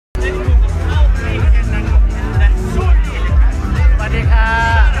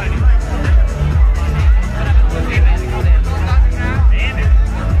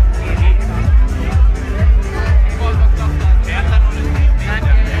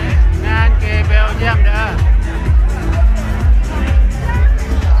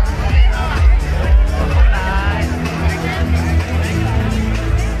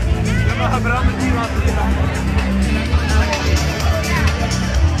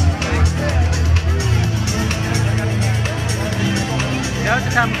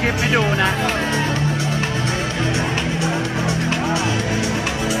ดูนะ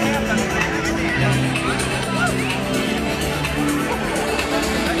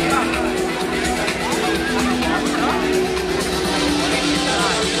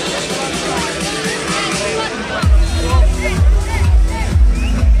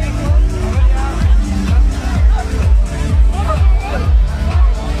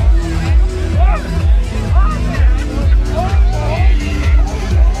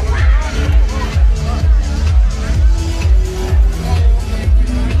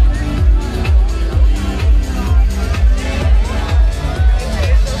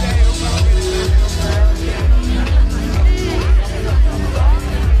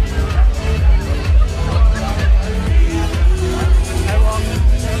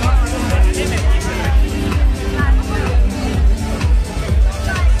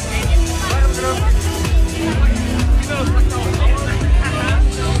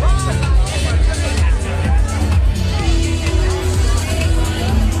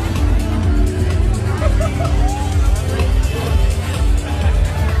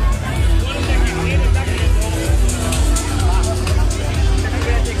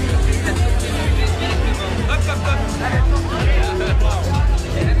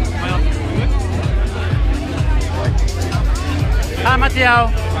พามาเที่ยว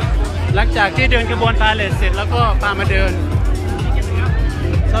หลังจากที่เดินกระบวนพาเลทเสร็จแล้วก็พามาเดิน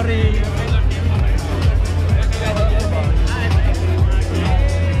sorry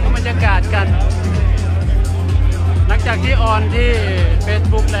บรรยากาศกันหลังจากที่ออนที่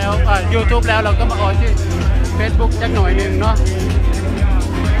Facebook แล้ว YouTube แล้วเราก็มาออนที่ Facebook จักหน่อยหนึ่งเนาะ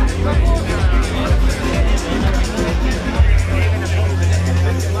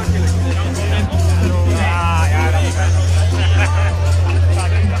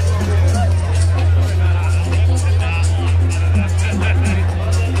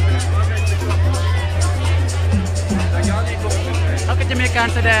จะมีการ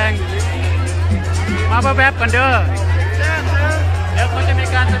แสดงมาแวบๆกันเด้อเดี๋ยวเขาจะมี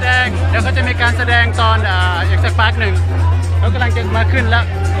การแสดงตอนอีกสักพักหนึ่งเรากำลังจะมาขึ้นแล้ว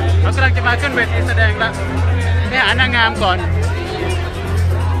เรากำลังจะมาขึ้นเวทีแสดงแล้วไปหานางงามก่อน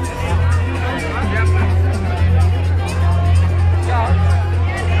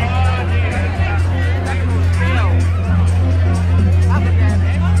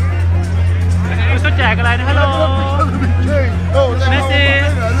เขาแจกอะไรนะฮัลโหลMessi,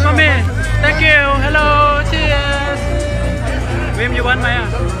 mommy, thank you. Hello, cheers. วิมอยู่วันไหมอ่ะ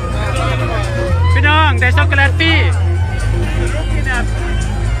พี่น้องได้ช็อกโกแลตปี้พี่น้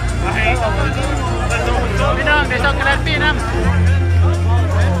องได้ช็อกโกแลตปี้น้ำ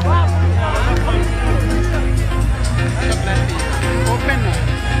โอเพ่นอ่ะ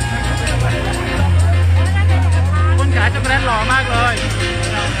คนขายช็อกโกแลตหล่อมากเลย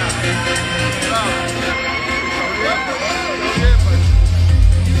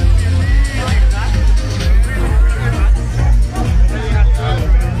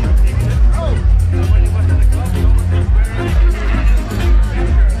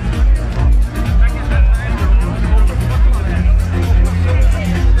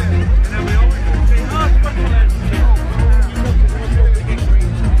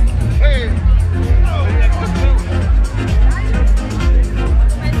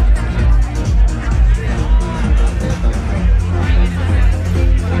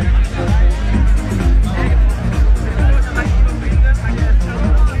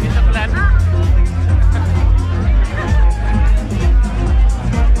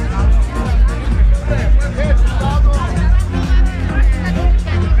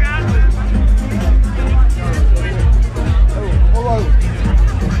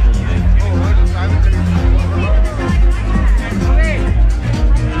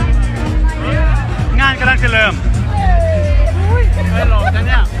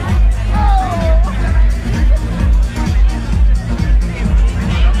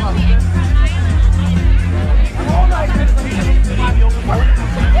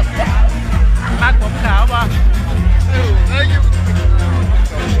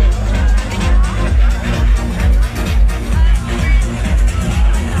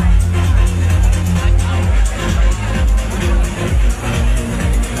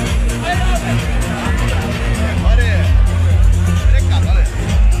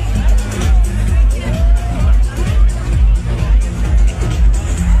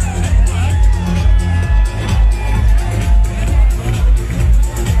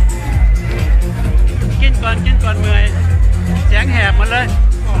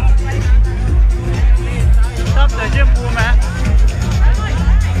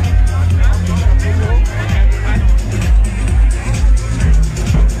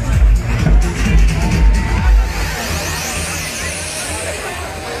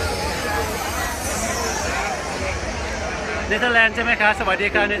นด์ใช่ไหมคะสวัสดี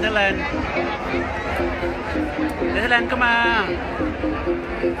ค่ะเนเธอร์แลนด์ก็มา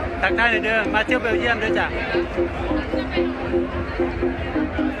ทักทายในเด้อมาเที่ยวเบลเยียมด้วยจ้ะ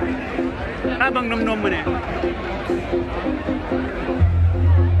ถ้าเบิ่งนมๆมาเนี่ย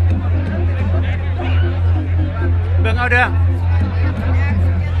เบิ่งเอาเด้อ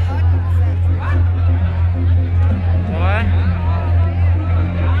โอ้ย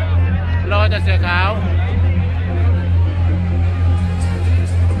รอแต่เสือขาว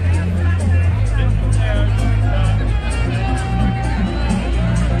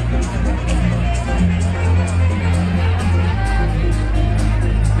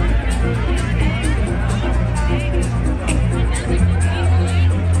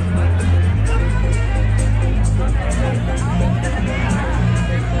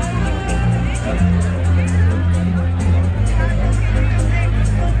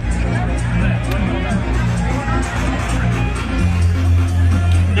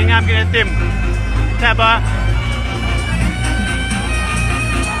งามกินไอติมแซ่บปะ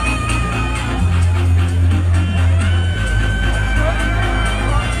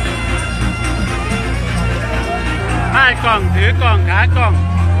ให้กล่องถือกล่องขากล่อง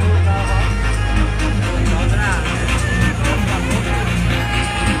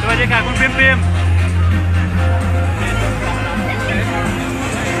สวัสดีค่ะคุณพิม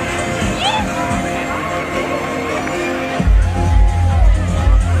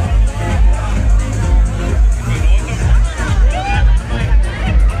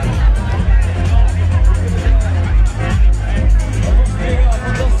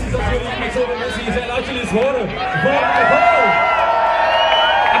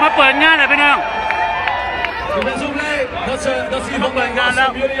เปิดงานเลยพี่น้องIk ben zo blij dat ze hier vandaag was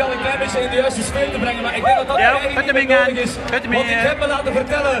om jullie al een klein beetje in de juiste sfeer te brengen. Maar ik denk dat dat eigenlijk niet nodig is. Want ik heb me laten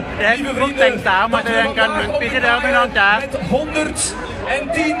vertellen, lieve vrienden, dat we vandaag met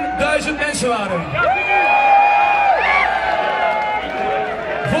 110.000 mensen waren.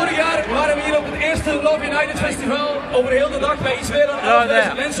 Vorig jaar waren we hier op het eerste Love United Festival over heel de dag bij iets meer dan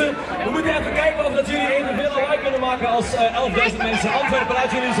 11.000 mensen. We moeten even kijken of dat jullie evenveel lawaai kunnen maken als 11.000 mensen. Antwerpen,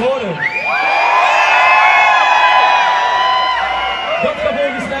 laat jullie eens horen. Dat gaat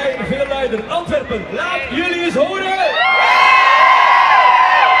volgens mij veel luider. Antwerpen, laat jullie eens horen!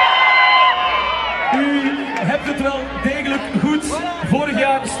 U hebt het wel degelijk goed. Vorig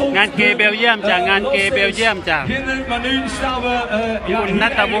jaar stond... งานเกย์เบลเยียมจ้ะงานเกย์เบลเยียมจ้ะ Maar nu staan we... คุณนั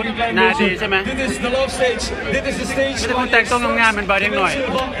ทวุฒินาดีใช่ไหม Dit is de love stage. Dit is de stage. ไม่ได้คนแต่งตัวงามๆเป็นบอยเด็กหน่อย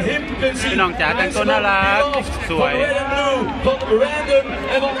พี่น้องจ๋าแต่งตัวน่ารักสวย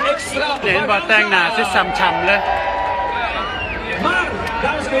เห็นบอแต่งหนาซิซ้ำๆเลย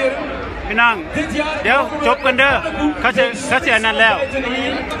พี่น้องเดี๋ยวจบกันเด้อเขาจะนั่นแล้ว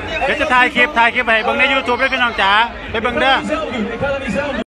เดี๋ยวจะถ่ายคลิปไปเบิ่งใน YouTube ด้วยพี่น้องจ๋าไปเบิ่งเด้อ